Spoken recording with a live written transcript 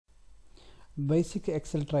Basic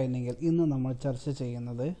Excel ട്രെയിനിങ്ങിൽ ഇന്ന് നമ്മൾ ചർച്ച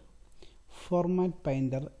ചെയ്യുന്നത് ഫോർമാറ്റ്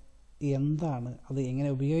പെയിൻറ്റർ എന്താണ്, അത് എങ്ങനെ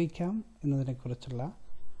ഉപയോഗിക്കാം എന്നതിനെക്കുറിച്ചുള്ള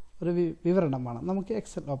ഒരു വിവരണമാണ്. നമുക്ക്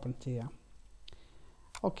എക്സൽ ഓപ്പൺ ചെയ്യാം.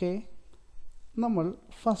 ഓക്കെ, നമ്മൾ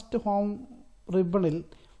ഫസ്റ്റ് ഹോം റിബണിൽ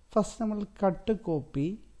നമ്മൾ കട്ട് കോപ്പി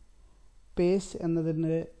പേസ്റ്റ്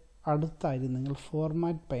എന്നതിന് അടുത്തായി നിങ്ങൾ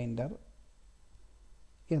ഫോർമാറ്റ് പെയിൻറ്റർ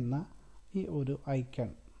എന്ന ഈ ഒരു ഐക്കൺ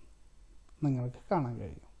നിങ്ങൾക്ക് കാണാൻ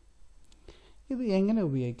കഴിയും. ഇത് എങ്ങനെ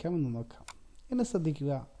ഉപയോഗിക്കാമെന്ന് നോക്കാം. എന്നെ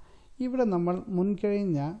ശ്രദ്ധിക്കുക, ഇവിടെ നമ്മൾ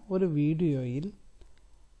മുൻകഴിഞ്ഞ ഒരു വീഡിയോയിൽ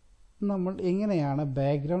നമ്മൾ എങ്ങനെയാണ്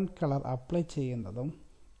ബാക്ക്ഗ്രൗണ്ട് കളർ അപ്ലൈ ചെയ്യുന്നതും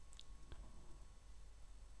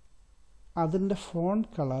അതിൻ്റെ ഫോണ്ട്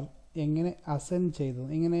കളർ എങ്ങനെ അസൈൻ ചെയ്തതും,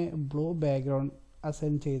 എങ്ങനെ ബ്ലൂ ബാക്ക്ഗ്രൗണ്ട്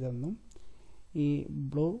അസൈൻ ചെയ്തതെന്നും ഈ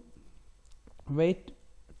ബ്ലൂ വൈറ്റ്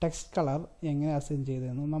ടെക്സ്റ്റ് കളർ എങ്ങനെ അസൈൻ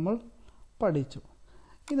ചെയ്തതെന്നും നമ്മൾ പഠിച്ചു.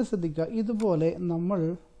 ഇത് ശ്രദ്ധിക്കുക, ഇതുപോലെ നമ്മൾ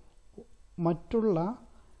മറ്റുള്ള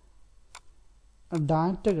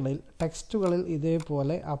ഡാറ്റകളിൽ ടെക്സ്റ്റുകളിൽ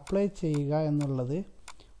ഇതേപോലെ അപ്ലൈ ചെയ്യുക എന്നുള്ളത്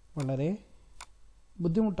വളരെ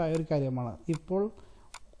ബുദ്ധിമുട്ടായ ഒരു കാര്യമാണ്. ഇപ്പോൾ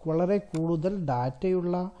വളരെ കൂടുതൽ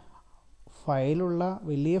ഡാറ്റയുള്ള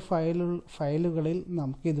വലിയ ഫയലുകളിൽ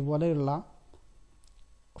നമുക്ക് ഇതുപോലെയുള്ള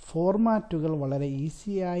ഫോർമാറ്റുകൾ വളരെ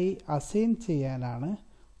ഈസിയായി അസൈൻ ചെയ്യാനാണ്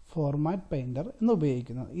ഫോർമാറ്റ് പെയിൻറ്റർ എന്ന്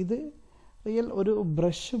ഉപയോഗിക്കുന്നത്. ഇത് റിയൽ ഒരു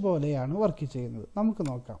ബ്രഷ് പോലെയാണ് വർക്ക് ചെയ്യുന്നത്. നമുക്ക്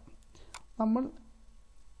നോക്കാം. നമ്മൾ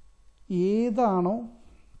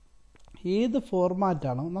ഏത്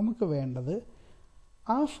ഫോർമാറ്റാണോ നമുക്ക് വേണ്ടത്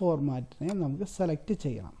ആ ഫോർമാറ്റിനെ നമുക്ക് സെലക്ട്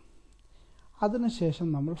ചെയ്യണം. അതിനുശേഷം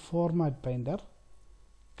നമ്മൾ ഫോർമാറ്റ് പെയിൻറ്റർ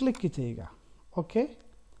ക്ലിക്ക് ചെയ്യുക. ഓക്കെ,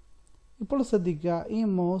 ഇപ്പോൾ ശ്രദ്ധിക്കുക, ഈ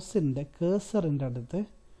മൗസിൻ്റെ കേഴ്സറിൻ്റെ അടുത്ത്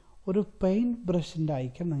ഒരു പെയിൻറ്റ് ബ്രഷിൻ്റെ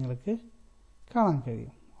ഐക്കൺ നിങ്ങൾക്ക് കാണാൻ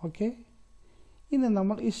കഴിയും. ഓക്കെ, ഇനി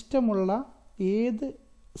നമ്മൾ ഇഷ്ടമുള്ള ഏത്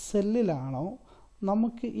സെല്ലിലാണോ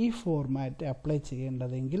നമുക്ക് ഈ ഫോർമാറ്റ് അപ്ലൈ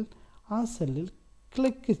ചെയ്യേണ്ടതെങ്കിൽ ആ സെല്ലിൽ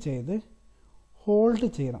ക്ലിക്ക് ചെയ്ത് ഹോൾഡ്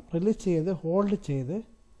ചെയ്യണം. റിലീസ് ചെയ്ത് ഹോൾഡ് ചെയ്ത്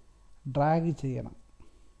ഡ്രാഗ് ചെയ്യണം.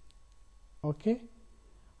 ഓക്കെ,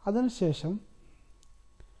 അതിനുശേഷം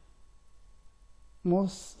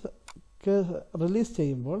മൗസ് റിലീസ്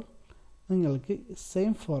ചെയ്യുമ്പോൾ നിങ്ങൾക്ക്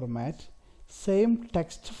same format, same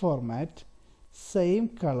text format, same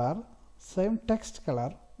colour, same text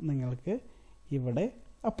colour നിങ്ങൾക്ക് ഇവിടെ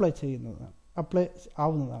അപ്ലൈ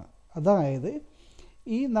ആവുന്നതാണ്. അതായത്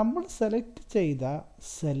ഈ നമ്മൾ സെലക്ട് ചെയ്ത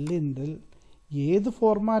സെല്ലിൻ്റെ ഏത്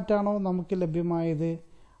ഫോർമാറ്റാണോ നമുക്ക് ലഭ്യമായത്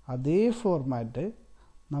അതേ ഫോർമാറ്റ്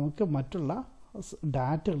നമുക്ക് മറ്റുള്ള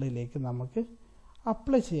ഡാറ്റകളിലേക്ക് നമുക്ക്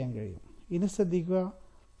അപ്ലൈ ചെയ്യാൻ കഴിയും. ഇനി ശ്രദ്ധിക്കുക,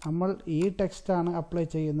 നമ്മൾ ഈ ടെക്സ്റ്റാണ് അപ്ലൈ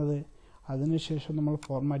ചെയ്യുന്നത്. അതിനുശേഷം നമ്മൾ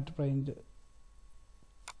ഫോർമാറ്റ് പെയിൻറ്റ്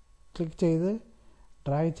ക്ലിക്ക് ചെയ്ത്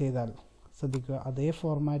ഡ്രാഗ് ചെയ്താൽ ശ്രദ്ധിക്കുക, അതേ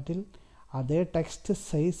ഫോർമാറ്റിൽ, അതേ ടെക്സ്റ്റ്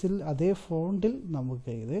സൈസിൽ, അതേ ഫോണ്ടിൽ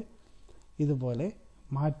നമുക്ക് ഇതുപോലെ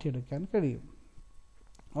മാറ്റിയെടുക്കാൻ കഴിയും.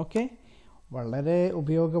 ഓക്കെ, വളരെ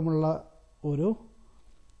ഉപയോഗമുള്ള ഒരു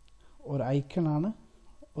ഐക്കണാണ്,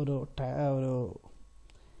 ഒരു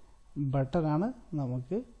ബട്ടണാണ്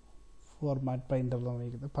നമുക്ക് ഫോർമാറ്റ് പെയിൻറ്റർ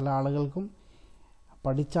ഉപയോഗിക്കുന്നത്. പല ആളുകൾക്കും,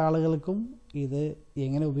 പഠിച്ച ആളുകൾക്കും ഇത്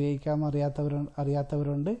എങ്ങനെ ഉപയോഗിക്കാമെന്ന്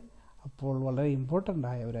അറിയാത്തവരുണ്ട്. അപ്പോൾ വളരെ ഇമ്പോർട്ടൻ്റ്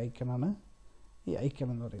ആയ ഒരു ഐക്കണാണ് ഈ ഐക്കൺ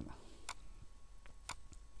എന്ന് പറയുന്നത്.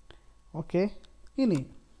 ഓക്കെ, ഇനി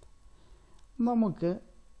നമുക്ക്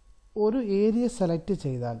ഒരു ഏരിയ സെലക്ട്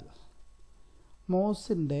ചെയ്താൽ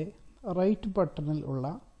മൗസിൻ്റെ റൈറ്റ് ബട്ടണിൽ ഉള്ള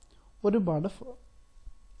ഒരുപാട്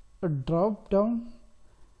ഡ്രോപ്പ് ഡൗൺ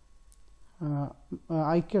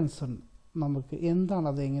ഐക്കൺസ് ഉണ്ട്. നമുക്ക്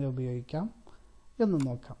എന്താണത് എങ്ങനെ ഉപയോഗിക്കാം എന്ന്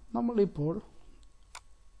നോക്കാം. നമ്മളിപ്പോൾ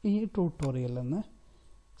ഈ ട്യൂട്ടോറിയലിൽ നിന്ന്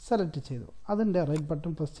സെലക്ട് ചെയ്തു. അതിൻ്റെ റൈറ്റ്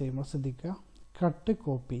ബട്ടൺ പ്രസ് ചെയ്യുമ്പോൾ ശ്രദ്ധിക്കുക, കട്ട്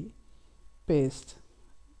കോപ്പി പേസ്റ്റ്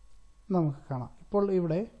നമുക്ക് കാണാം. ഇപ്പോൾ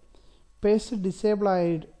ഇവിടെ പേസ്റ്റ് ഡിസേബിൾ ആയി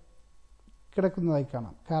കിടക്കുന്നതായി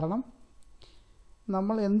കാണാം. കാരണം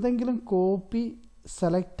നമ്മൾ എന്തെങ്കിലും കോപ്പി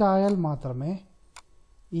സെലക്ട് ആയാൽ മാത്രമേ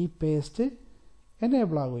ഈ പേസ്റ്റ്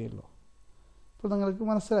എനേബിൾ ആകുകയുള്ളൂ. ഇപ്പോൾ നിങ്ങൾക്ക്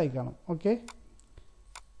മനസ്സിലായി കാണും. ഓക്കെ,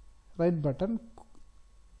 റൈറ്റ് ബട്ടൺ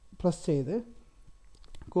പ്രസ് ചെയ്ത്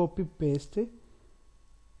കോപ്പി പേസ്റ്റ്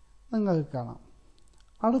നിങ്ങൾക്ക് കാണാം.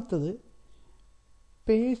 അടുത്തത്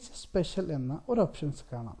പേസ്റ്റ് സ്പെഷ്യൽ എന്ന ഒരു ഓപ്ഷൻസ്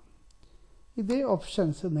കാണാം. ഇതേ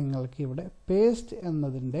ഓപ്ഷൻസ് നിങ്ങൾക്ക് ഇവിടെ പേസ്റ്റ്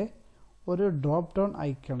എന്നതിൻ്റെ ഒരു ഡ്രോപ്പ് ഡൗൺ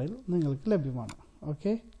ഐക്കണിൽ നിങ്ങൾക്ക് ലഭ്യമാണ്.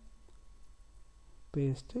 Okay,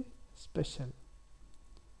 paste special.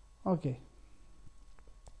 ഓക്കെ,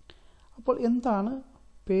 അപ്പോൾ എന്താണ്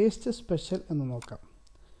പേസ്റ്റ് സ്പെഷ്യൽ എന്ന് നോക്കാം.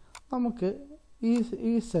 നമുക്ക്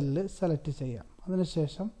ഈ സെല്ല് സെലക്ട് ചെയ്യാം.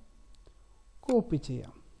 അതിനുശേഷം കോപ്പി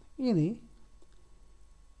ചെയ്യാം. ഇനി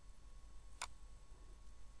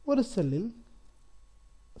ഒരു സെല്ലിൽ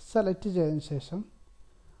സെലക്ട് ചെയ്തതിന് ശേഷം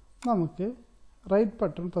നമുക്ക് റൈറ്റ്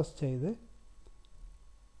ബട്ടൺ പ്രസ് ചെയ്ത്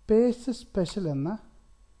പേസ്റ്റ് സ്പെഷ്യൽ എന്ന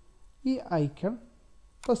ഈ ഐക്കൺ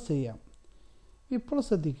പ്രസ് ചെയ്യാം. ഇപ്പോൾ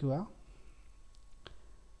ശ്രദ്ധിക്കുക,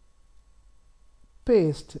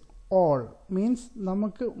 പേസ്റ്റ് ഓൾ മീൻസ്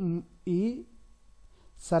നമുക്ക് ഈ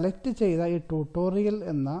സെലക്ട് ചെയ്ത ഈ ട്യൂട്ടോറിയൽ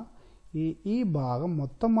എന്ന ഈ ഭാഗം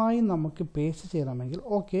മൊത്തമായി നമുക്ക് പേസ്റ്റ് ചെയ്യണമെങ്കിൽ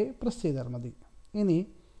ഓക്കെ പ്രസ് ചെയ്താൽ മതി. ഇനി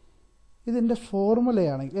ഇതിൻ്റെ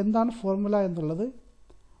ഫോർമുലയാണെങ്കിൽ എന്താണ് ഫോർമുല എന്നുള്ളത്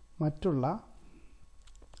മറ്റുള്ള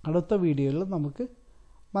അടുത്ത വീഡിയോയിൽ നമുക്ക്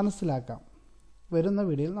മനസ്സിലാക്കാം. വരുന്ന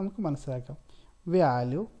വീഡിയോയിൽ നമുക്ക് മനസ്സിലാക്കാം.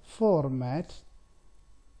 വാല്യൂ, ഫോർമാറ്റ്,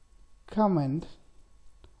 കമൻറ്റ്,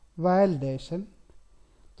 വാലിഡേഷൻ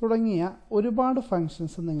തുടങ്ങിയ ഒരുപാട്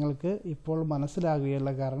ഫങ്ഷൻസ് നിങ്ങൾക്ക് ഇപ്പോൾ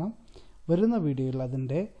മനസ്സിലാകുകയുള്ള കാരണം വരുന്ന വീഡിയോയിൽ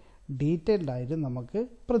അതിൻ്റെ ഡീറ്റെയിൽഡായിട്ട് നമുക്ക്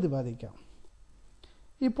പ്രതിപാദിക്കാം.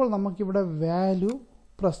 ഇപ്പോൾ നമുക്കിവിടെ വാല്യൂ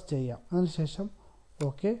പ്രസ് ചെയ്യാം. അതിനുശേഷം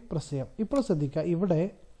ഓക്കെ പ്രസ് ചെയ്യാം. ഇപ്പോൾ ശ്രദ്ധിക്കുക, ഇവിടെ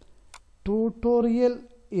ട്യൂട്ടോറിയൽ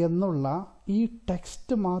എന്നുള്ള ഈ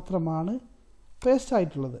ടെക്സ്റ്റ് മാത്രമാണ് പേസ്റ്റ്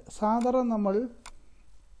ആയിട്ടുള്ളത്. സാധാരണ നമ്മൾ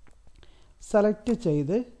സെലക്ട്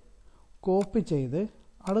ചെയ്ത് കോപ്പി ചെയ്ത്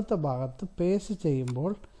അടുത്ത ഭാഗത്ത് പേസ്റ്റ്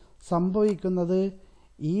ചെയ്യുമ്പോൾ സംഭവിക്കുന്നത്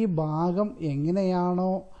ഈ ഭാഗം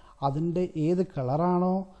എങ്ങനെയാണോ, അതിൻ്റെ ഏത്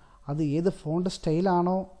കളറാണോ, അത് ഏത് ഫോണ്ട്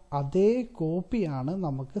സ്റ്റൈലാണോ അതേ കോപ്പിയാണ്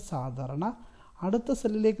നമുക്ക് സാധാരണ അടുത്ത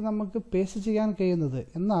സെല്ലിലേക്ക് നമുക്ക് പേസ്റ്റ് ചെയ്യാൻ കഴിയുന്നത്.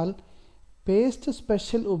 എന്നാൽ പേസ്റ്റ്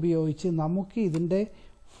സ്പെഷ്യൽ ഉപയോഗിച്ച് നമുക്ക് ഇതിൻ്റെ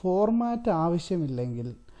ഫോർമാറ്റ് ആവശ്യമില്ലെങ്കിൽ,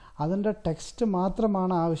 അതിൻ്റെ ടെക്സ്റ്റ്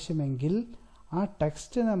മാത്രമാണ് ആവശ്യമെങ്കിൽ ആ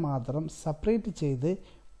ടെക്സ്റ്റിനെ മാത്രം സെപ്പറേറ്റ് ചെയ്ത്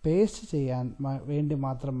പേസ്റ്റ് ചെയ്യാൻ വേണ്ടി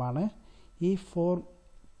മാത്രമാണ് ഈ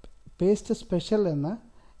പേസ്റ്റ് സ്പെഷ്യൽ എന്ന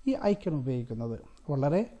ഈ ഐക്കൺ ഉപയോഗിക്കുന്നത്.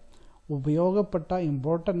 വളരെ ഉപയോഗപ്പെട്ട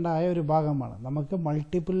ഇമ്പോർട്ടൻ്റ് ആയ ഒരു ഭാഗമാണ്. നമുക്ക്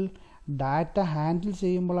മൾട്ടിപ്പിൾ ഡാറ്റ ഹാൻഡിൽ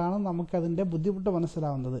ചെയ്യുമ്പോഴാണ് നമുക്കതിൻ്റെ ബുദ്ധിമുട്ട്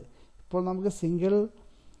മനസ്സിലാവുന്നത്. ഇപ്പോൾ നമുക്ക് സിംഗിൾ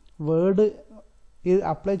വേർഡ്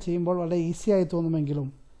അപ്ലൈ ചെയ്യുമ്പോൾ വളരെ ഈസി ആയി തോന്നുമെങ്കിലും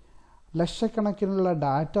ലക്ഷക്കണക്കിനുള്ള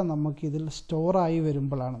ഡാറ്റ നമുക്കിതിൽ സ്റ്റോറായി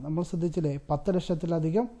വരുമ്പോഴാണ്. നമ്മൾ ശ്രദ്ധിച്ചില്ലേ, 10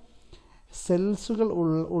 ലക്ഷത്തിലധികം സെൽസുകൾ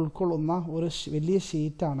ഉൾക്കൊള്ളുന്ന ഒരു വലിയ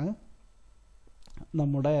ഷീറ്റാണ്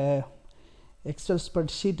നമ്മുടെ എക്സൽ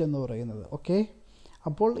സ്പ്രെഡ്ഷീറ്റ് എന്ന് പറയുന്നത്. ഓക്കെ,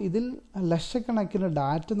 അപ്പോൾ ഇതിൽ ലക്ഷക്കണക്കിന്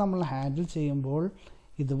ഡാറ്റ നമ്മൾ ഹാൻഡിൽ ചെയ്യുമ്പോൾ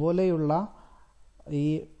ഇതുപോലെയുള്ള ഈ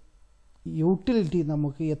യൂട്ടിലിറ്റി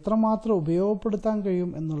നമുക്ക് എത്രമാത്രം ഉപയോഗപ്പെടുത്താൻ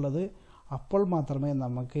കഴിയും എന്നുള്ളത് അപ്പോൾ മാത്രമേ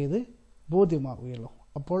നമുക്ക് ഇത് ബോധ്യമാവുകയുള്ളൂ.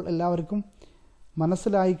 അപ്പോൾ എല്ലാവർക്കും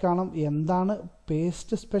മനസ്സിലായി കാണും എന്താണ്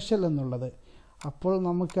പേസ്റ്റ് സ്പെഷ്യൽ എന്നുള്ളത്. അപ്പോൾ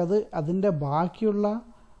നമുക്കത് അതിൻ്റെ ബാക്കിയുള്ള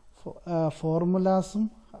ഫോർമുലാസും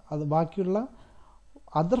അത് ബാക്കിയുള്ള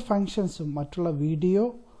അതർ ഫങ്ഷൻസും മറ്റുള്ള വീഡിയോ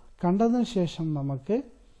കണ്ടതിന് ശേഷം നമുക്ക്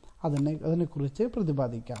അതിനെക്കുറിച്ച്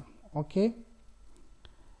പ്രതിപാദിക്കാം. ഓക്കെ,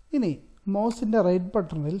 ഇനി മൗസിൻ്റെ റൈറ്റ്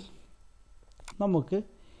ബട്ടണിൽ നമുക്ക്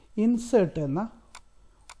ഇൻസേർട്ട് എന്ന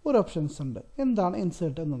ഒരു ഓപ്ഷൻസ് ഉണ്ട്. എന്താണ്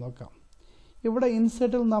ഇൻസേർട്ട് എന്ന് നോക്കാം. ഇവിടെ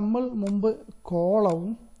ഇൻസേർട്ടിൽ നമ്മൾ മുമ്പ്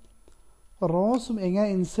കോളവും റോസും എങ്ങനെ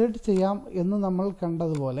ഇൻസേർട്ട് ചെയ്യാം എന്ന് നമ്മൾ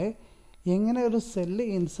കണ്ടതുപോലെ എങ്ങനെ ഒരു സെല്ല്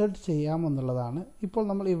ഇൻസേർട്ട് ചെയ്യാമെന്നുള്ളതാണ്. ഇപ്പോൾ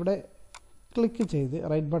നമ്മൾ ഇവിടെ ക്ലിക്ക് ചെയ്ത്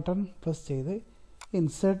റൈറ്റ് ബട്ടൺ പ്രസ് ചെയ്ത്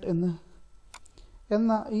ഇൻസേർട്ട്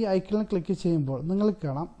എന്ന ഈ ഐക്കണിൽ ക്ലിക്ക് ചെയ്യുമ്പോൾ നിങ്ങൾക്ക്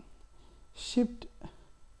കാണാം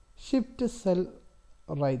ഷിഫ്റ്റ് സെൽ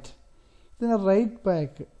റൈറ്റ്. ഇതിന്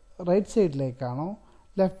റൈറ്റ് സൈഡിലേക്കാണോ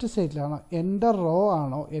ലെഫ്റ്റ് സൈഡിലാണോ, എൻ്റർ റോ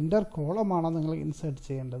ആണോ എൻ്റർ കോളമാണോ നിങ്ങൾ ഇൻസേർട്ട്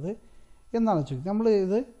ചെയ്യേണ്ടത് എന്നാണ് ചോദിക്കുന്നത്. നമ്മൾ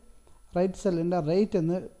ഇത് റൈറ്റ് സെല്ലിൻ്റെ റൈറ്റ്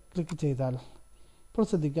എന്ന് ക്ലിക്ക് ചെയ്താൽ ഇപ്പോൾ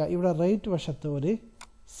ശ്രദ്ധിക്കുക, ഇവിടെ റൈറ്റ് വശത്ത് ഒരു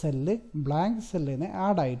സെല്ല് ബ്ലാങ്ക് സെല്ലിന്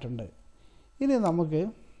ആഡ് ആയിട്ടുണ്ട്. ഇനി നമുക്ക്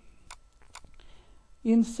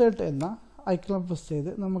ഇൻസേർട്ട് എന്ന ഐക്കൺ പ്രസ്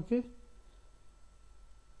ചെയ്ത് നമുക്ക്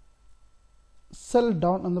സെൽ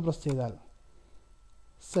ഡൗൺ എന്ന് പ്രസ് ചെയ്താൽ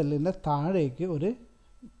സെല്ലിൻ്റെ താഴേക്ക് ഒരു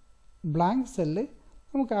ബ്ലാങ്ക് സെല്ല്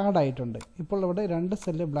നമുക്ക് ആഡ് ആയിട്ടുണ്ട്. ഇപ്പോൾ ഇവിടെ 2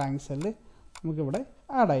 സെല്ല് ബ്ലാങ്ക് സെല്ല് നമുക്കിവിടെ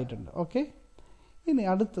ആഡ് ആയിട്ടുണ്ട്. ഓക്കെ, ഇനി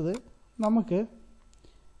അടുത്തത് നമുക്ക്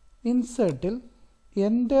ഇൻസേർട്ടിൽ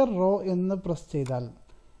എൻ്റർ റോ എന്ന് പ്രസ് ചെയ്താൽ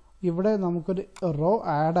ഇവിടെ നമുക്കൊരു റോ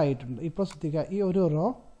ആഡ് ആയിട്ടുണ്ട്. ഇപ്പോൾ ശ്രദ്ധിക്കുക, ഈ ഒരു റോ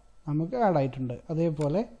നമുക്ക് ആഡ് ആയിട്ടുണ്ട്.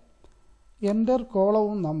 അതേപോലെ എൻ്റർ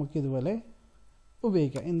കോളവും നമുക്കിതുപോലെ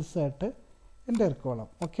ഉപയോഗിക്കാം. Insert enter column.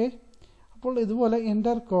 ഓക്കെ, അപ്പോൾ ഇതുപോലെ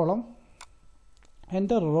എൻ്റർ കോളം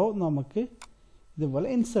എൻ്റർ റോ നമുക്ക് ഇതുപോലെ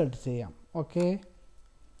ഇൻസേർട്ട് ചെയ്യാം. ഓക്കെ,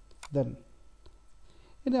 ദെൻ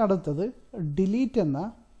ഇനി അടുത്തത് ഡിലീറ്റ് എന്ന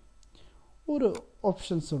ഒരു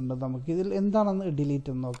ഓപ്ഷൻസ് ഉണ്ട്. നമുക്കിതിൽ എന്താണെന്ന് ഡിലീറ്റ്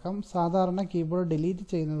എന്ന് നോക്കാം. സാധാരണ കീബോർഡ് ഡിലീറ്റ്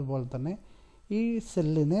ചെയ്യുന്നത് പോലെ തന്നെ ഈ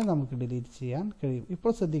സെല്ലിനെ നമുക്ക് ഡിലീറ്റ് ചെയ്യാൻ കഴിയും.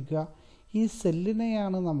 ഇപ്പോൾ ശ്രദ്ധിക്കുക, ഈ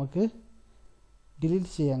സെല്ലിനെയാണ് നമുക്ക്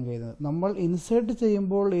ഡിലീറ്റ് ചെയ്യാൻ കഴിയുന്നത്. നമ്മൾ ഇൻസേർട്ട്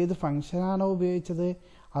ചെയ്യുമ്പോൾ ഏത് ഫങ്ഷനാണോ ഉപയോഗിച്ചത്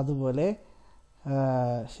അതുപോലെ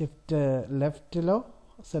ഷിഫ്റ്റ് ലെഫ്റ്റിലോ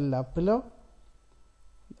സെൽ അപ്പിലോ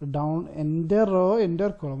ഡൗൺ എൻ്റെ റോ എൻ്റെ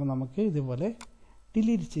കോളം നമുക്ക് ഇതുപോലെ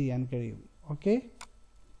ഡിലീറ്റ് ചെയ്യാൻ കഴിയും. ഓക്കെ,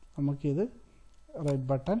 നമുക്കിത് റൈറ്റ്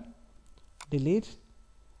ബട്ടൺ ഡിലീറ്റ്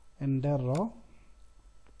എൻ്റെ റോ.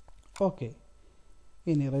 ഓക്കെ,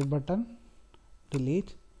 ഇനി റൈറ്റ് ബട്ടൺ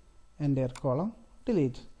ഡിലീറ്റ് എൻ്റെ കോളം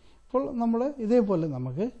ഡിലീറ്റ്. ഇപ്പോൾ നമ്മൾ ഇതേപോലെ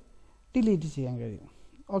നമുക്ക് ഡിലീറ്റ് ചെയ്യാൻ കഴിയും.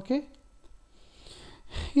 ഓക്കെ,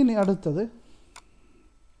 ഇനി അടുത്തത്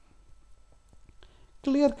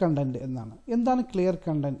ക്ലിയർ കണ്ടൻറ്റ് എന്നാണ്. എന്താണ് ക്ലിയർ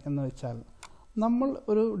കണ്ടൻറ്റ് എന്ന് വെച്ചാൽ, നമ്മൾ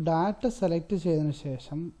ഒരു ഡാറ്റ സെലക്ട് ചെയ്തതിന്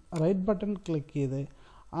ശേഷം റൈറ്റ് ബട്ടൺ ക്ലിക്ക് ചെയ്ത്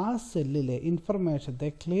ആ സെല്ലിലെ ഇൻഫർമേഷത്തെ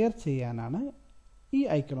ക്ലിയർ ചെയ്യാനാണ് ഈ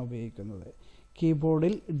ഐക്കൺ ഉപയോഗിക്കുന്നത്.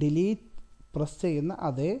 കീബോർഡിൽ ഡിലീറ്റ് പ്രസ് ചെയ്യുന്ന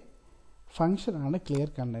അതേ ഫങ്ഷനാണ് ക്ലിയർ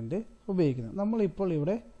കണ്ടൻറ്റ് ഉപയോഗിക്കുന്നത്. നമ്മളിപ്പോൾ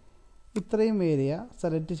ഇവിടെ ഇത്രയും ഏരിയ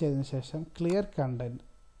സെലക്ട് ചെയ്തതിന് ശേഷം ക്ലിയർ കണ്ടൻറ്റ്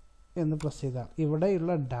എന്ന് പ്രസ് ചെയ്താൽ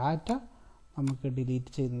ഇവിടെയുള്ള ഡാറ്റ നമുക്ക്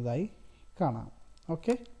ഡിലീറ്റ് ചെയ്യുന്നതായി കാണാം.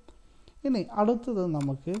 ഓക്കെ, ഇനി അടുത്തത്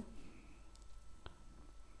നമുക്ക്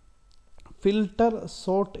ഫിൽട്ടർ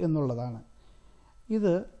സോർട്ട് എന്നുള്ളതാണ്.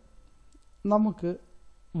 ഇത് നമുക്ക്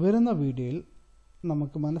വരുന്ന വീഡിയോയിൽ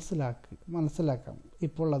നമുക്ക് മനസ്സിലാക്കാം.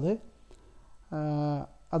 ഇപ്പോൾ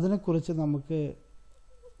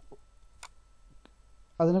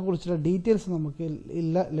അതിനെക്കുറിച്ചുള്ള ഡീറ്റെയിൽസ് നമുക്ക്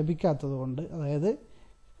ലഭിക്കാത്തത് കൊണ്ട്, അതായത്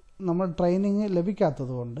നമ്മൾ ട്രെയിനിങ്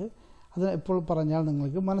ലഭിക്കാത്തത് കൊണ്ട് അത് ഇപ്പോൾ പറഞ്ഞാൽ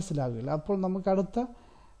നിങ്ങൾക്ക് മനസ്സിലാകില്ല. അപ്പോൾ നമുക്ക് അടുത്ത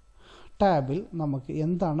ടാബിൽ നമുക്ക്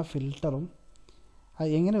എന്താണ് ഫിൽട്ടറും അത്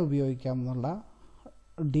എങ്ങനെ ഉപയോഗിക്കാമെന്നുള്ള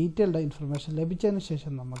ഡീറ്റെയിൽഡ് ഇൻഫർമേഷൻ ലഭിച്ചതിന്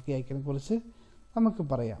ശേഷം നമുക്ക് ഈ ഐക്കനെ കുറിച്ച് നമുക്ക്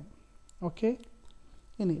പറയാം. ഓക്കെ,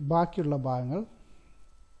 ഇനി ബാക്കിയുള്ള ഭാഗങ്ങൾ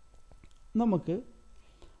നമുക്ക്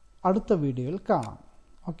അടുത്ത വീഡിയോയിൽ കാണാം.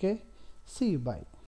 Okay, see you by.